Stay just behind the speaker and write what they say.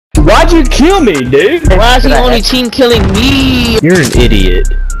Why'd you kill me, dude? Why is the only team killing me? You're an idiot.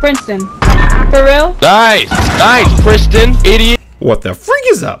 Princeton. For real? Nice, Princeton, idiot. What the freak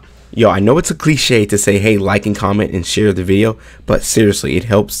is up? Yo, I know it's a cliche to say, hey, like and comment and share the video, but seriously, it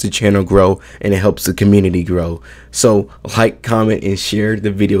helps the channel grow and it helps the community grow. So, like, comment, and share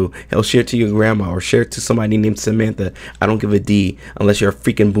the video. Hell, share it to your grandma or share it to somebody named Samantha. I don't give a D unless you're a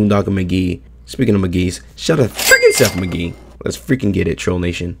freaking Boondoggle McGee. Speaking of McGee's, shut up freaking self, McGee. Let's freaking get it, Troll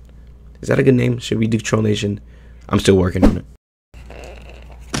Nation. Is that a good name? Should we do Troll Nation? I'm still working on it.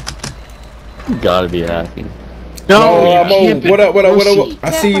 You gotta be happy. No, what up?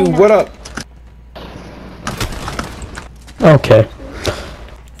 I see you. What up? Okay.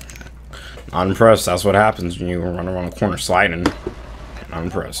 Not impressed. That's what happens when you run around the corner sliding. Not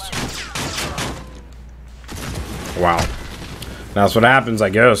impressed. Wow. That's what happens, I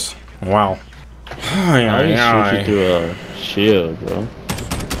guess. Wow. I didn't shoot you through a shield, bro.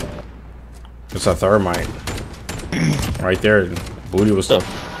 It's a thermite. Right there. Booty was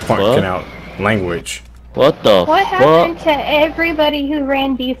fucking out language. What the What happened to everybody who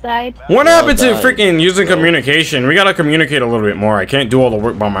ran B-side? What happened to freaking using communication? We gotta communicate a little bit more. I can't do all the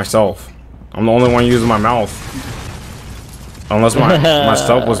work by myself. I'm the only one using my mouth. Unless my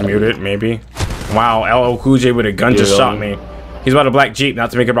stuff was muted, maybe. Wow, LL Cool J with a gun just shot me. He's about a black Jeep,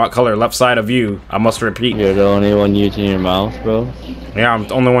 not to make it about color. Left side of you. I must repeat. You're the only one using your mouth, bro? Yeah, I'm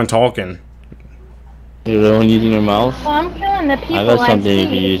the only one talking. You're the one using your mouth? Well, I'm killing the people. I got something you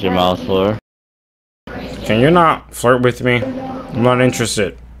can use your mouth for. Can you not flirt with me? I'm not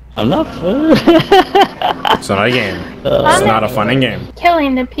interested. I'm not flirting. It's not a game. It's not a fun game.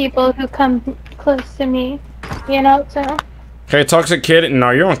 Killing the people who come close to me. You know, so. Okay, toxic kid.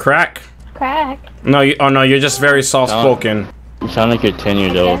 No, you're on crack. Crack. No, oh no, you're just very soft-spoken. You sound like you're 10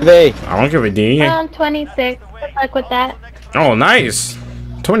 years old. I don't give a D. I'm 26. Good luck with that. Oh, nice.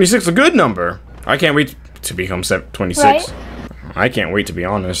 26 is a good number. I can't wait to become 26. Right? I can't wait, to be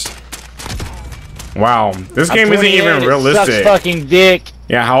honest. Wow, this game isn't even realistic. Sucks fucking dick.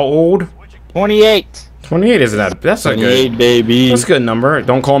 Yeah, how old? 28. 28 isn't that? That's a good. Baby. That's a good number.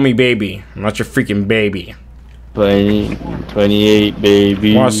 Don't call me baby. I'm not your freaking baby. 28,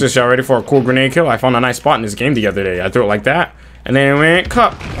 baby. Watch this. Y'all ready for a cool grenade kill? I found a nice spot in this game the other day. I threw it like that, and then it went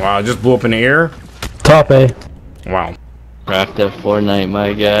cup. Wow, it just blew up in the air. Top A. Wow. Crack that Fortnite,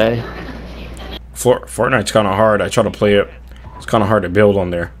 my guy. Fortnite's kind of hard. I try to play it. It's kind of hard to build on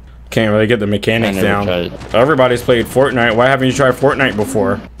there. Can't really get the mechanics down. Everybody's played Fortnite. Why haven't you tried Fortnite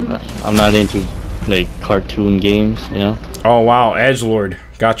before? I'm not into like cartoon games, you know. Oh wow, Edgelord.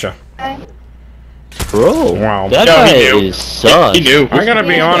 Gotcha. Bro, wow. That guy is sus. He knew. I gotta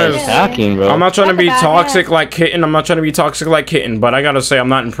be honest. Attacking, bro. I'm not trying to be toxic like Kitten. I'm not trying to be toxic like Kitten, but I gotta say I'm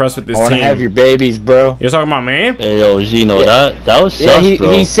not impressed with this team. I wanna have your babies, bro. You're talking about me? Hey, yo, Gino, that was sus, yeah,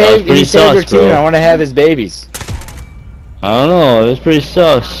 bro. He saved your team. I wanna have his babies. I don't know. It's pretty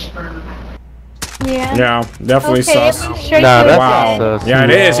sus. Yeah. Yeah, definitely sus. Nah, that's wow. Sus. Yeah,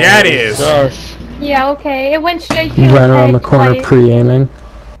 it is. Yeah, it is. Sus. Yeah, okay. It went straight to He his ran around head the corner twice. pre-aiming.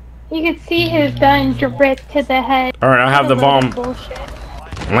 You could see his gun drip to the head. All right, I have the bomb. Bullshit.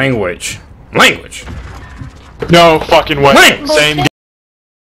 Language. No fucking way. Language. Same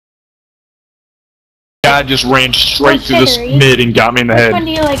guy just ran straight through this mid and got me in the Which head. one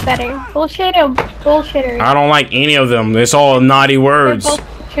do you like better? Bullshit or bullshitter? I don't like any of them. It's all naughty words. They're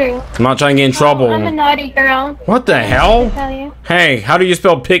both true. I'm not trying to get in trouble. I'm a naughty girl. What the hell? I tell you. Hey, how do you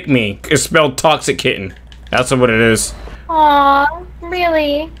spell pick me? It's spelled toxic kitten. That's what it is. Aw,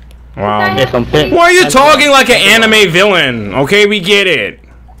 really? Wow. Why Why are you talking like an anime villain? Okay, we get it.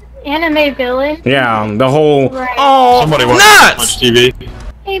 Anime villain? Yeah, the whole Right. oh Somebody watch nuts. TV.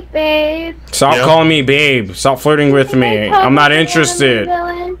 Hey, babe. Stop calling me babe. Stop flirting with me. I'm not interested.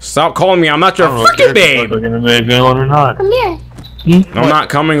 Stop calling me. I'm not your freaking babe. Villain or not. Come here. I'm not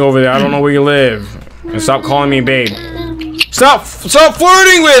coming over there. I don't know where you live. And stop calling me babe. Stop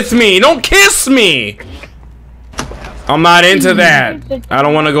flirting with me. Don't kiss me. I'm not into that. I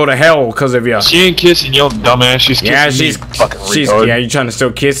don't want to go to hell because of you. She ain't kissing your dumbass. She's kissing me, fucking retard. Yeah, you're trying to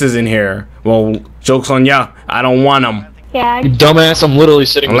steal kisses in here. Well, joke's on ya. I don't want them. Yeah. You dumbass, I'm literally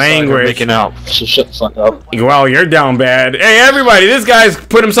sitting beside her Language. making out. So shut the fuck up. Well, you're down bad. Hey, everybody, this guy's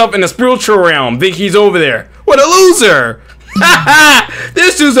put himself in the spiritual realm. Think he's over there. What a loser.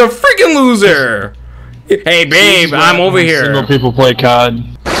 This dude's a freaking loser. Hey, babe, I'm over here. Single people play COD.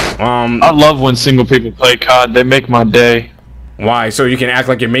 I love when single people play COD. They make my day. Why? So you can act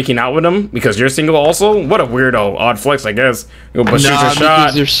like you're making out with them because you're single also? What a weirdo. Odd flex, I guess. But shoot your shot.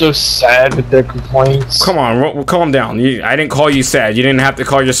 Because they're so sad with their complaints. Come on, calm down. I didn't call you sad. You didn't have to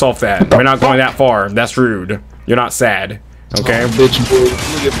call yourself that. We're not going that far. That's rude. You're not sad. Okay? Oh, bitch boy.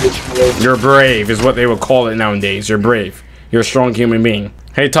 Look at bitch boy. You're brave is what they would call it nowadays. You're brave. You're a strong human being.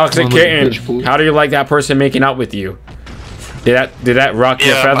 Hey, Toxic Kitten, how do you like that person making out with you? Did that rock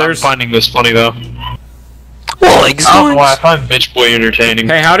your feathers? I'm finding this funny though. Well, I don't know why I find bitch boy entertaining.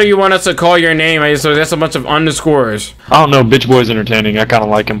 Hey, how do you want us to call your name? So that's a bunch of underscores. I don't know, bitch boy's entertaining. I kind of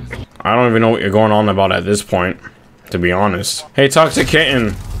like him. I don't even know what you're going on about at this point, to be honest. Hey, Toxic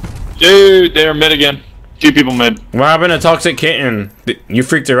Kitten. Dude, they're mid again. 2 people mid. What happened to Toxic Kitten? You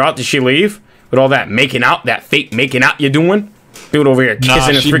freaked her out? Did she leave? With all that making out, that fake making out you're doing? Dude over here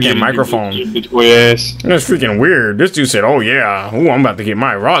kissing his freaking microphone. Bitch boy ass. That's freaking weird. This dude said, oh yeah, ooh, I'm about to get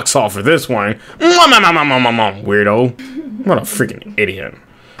my rocks off for this one. Weirdo. What a freaking idiot.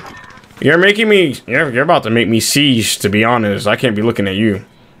 You're making me, you're about to make me siege, to be honest. I can't be looking at you.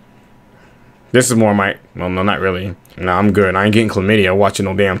 This is more my, well, no, not really. No, I'm good. I ain't getting chlamydia watching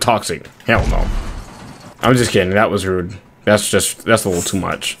no damn Toxic. Hell no. I'm just kidding. That was rude. That's a little too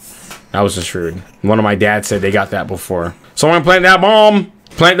much. That was just rude. One of my dads said they got that before. Someone plant that bomb.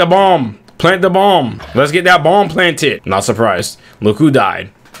 Plant the bomb. Plant the bomb. Let's get that bomb planted. Not surprised. Look who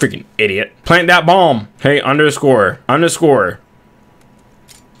died. Freaking idiot. Plant that bomb. Hey, underscore. Underscore.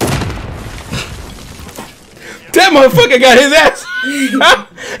 That motherfucker got his ass. His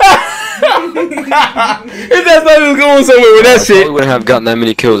ass thought he was going somewhere with that shit. I probably wouldn't have gotten that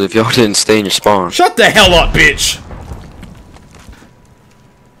many kills if y'all didn't stay in your spawn. Shut the hell up, bitch.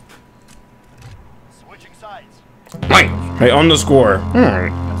 Hey, underscore.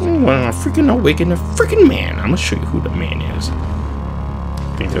 Well, freaking awaken the freaking man. I'm gonna show you who the man is.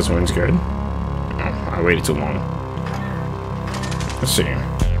 Think this one's good. Oh, I waited too long. Let's see.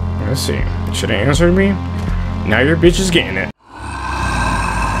 Let's see. Should have answered me? Now your bitch is getting it.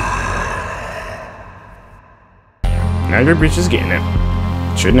 Now your bitch is getting it.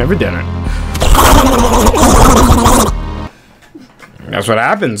 Should never done it. That's what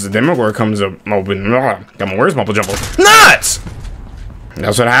happens. The Demogorgon comes up open. Got my words mumble jumble. Nuts!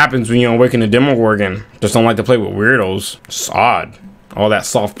 That's what happens when you awaken the Demogorgon. Just don't like to play with weirdos. It's odd. All that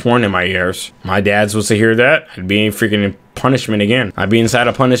soft porn in my ears. My dad's supposed to hear that. I'd be in freaking punishment again. I'd be inside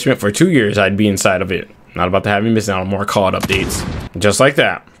of punishment for 2 years. I'd be inside of it. Not about to have me missing out on more COD updates. Just like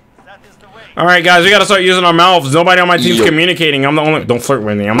that. Alright guys, we gotta start using our mouths. Nobody on my team's communicating. I'm the only— don't flirt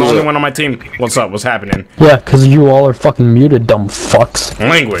with me. I'm the only one on my team. What's up? What's happening? Yeah, cause you all are fucking muted, dumb fucks.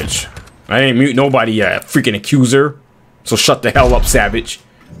 Language. I ain't mute nobody yet, freaking accuser. So shut the hell up, savage.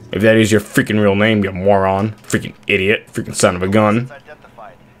 If that is your freaking real name, you moron. Freaking idiot. Freaking son of a gun.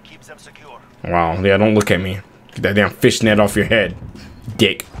 Wow, yeah, don't look at me. Get that damn fishnet off your head.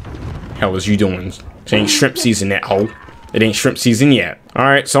 Dick. Hell is you doing? It ain't shrimp season yet, hoe. It ain't shrimp season yet.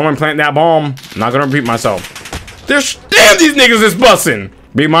 Alright, someone plant that bomb. I'm not gonna repeat myself. Damn, these niggas is bussin'!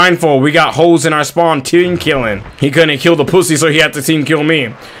 Be mindful, we got hoes in our spawn team killing. He couldn't kill the pussy, so he had to team kill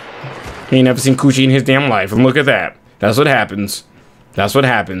me. He ain't never seen coochie in his damn life, and look at that. That's what happens. That's what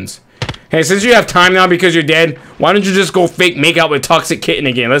happens. Hey, since you have time now because you're dead, why don't you just go fake make out with Toxic Kitten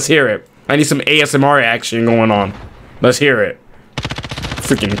again? Let's hear it. I need some ASMR action going on. Let's hear it.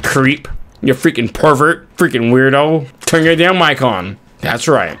 Freaking creep. You freaking pervert. Freaking weirdo. Turn your damn mic on. That's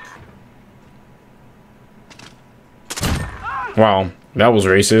right. Wow, that was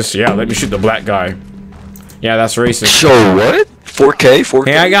racist. Yeah, let me shoot the black guy. Yeah, that's racist. So what? 4K? 4K?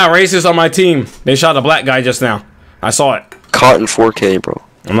 Hey, I got racists on my team. They shot a black guy just now. I saw it. Caught in 4K, bro.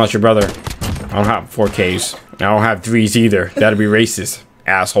 I'm not your brother. I don't have 4Ks. I don't have 3s either. That'd be racist.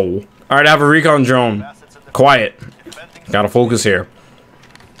 Asshole. Alright, I have a recon drone. Quiet. Gotta focus here.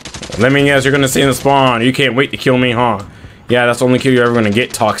 Let me guess, you're gonna stay in the spawn. You can't wait to kill me, huh? Yeah, that's the only kill you're ever gonna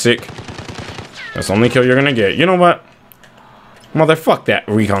get, Toxic. That's the only kill you're gonna get. You know what? Motherfuck that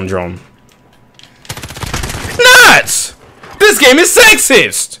recon drone. Nuts! This game is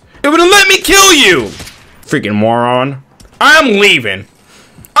sexist! It wouldn't let me kill you! Freaking moron. I'm leaving.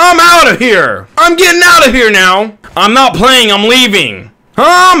 I'm out of here! I'm getting out of here now! I'm not playing, I'm leaving.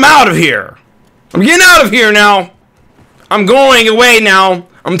 I'm out of here! I'm getting out of here now! I'm going away now!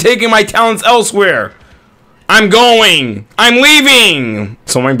 I'm taking my talents elsewhere! I'm going! I'm leaving!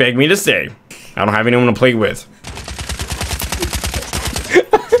 Someone begged me to stay. I don't have anyone to play with.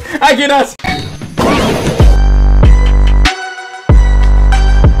 I cannot.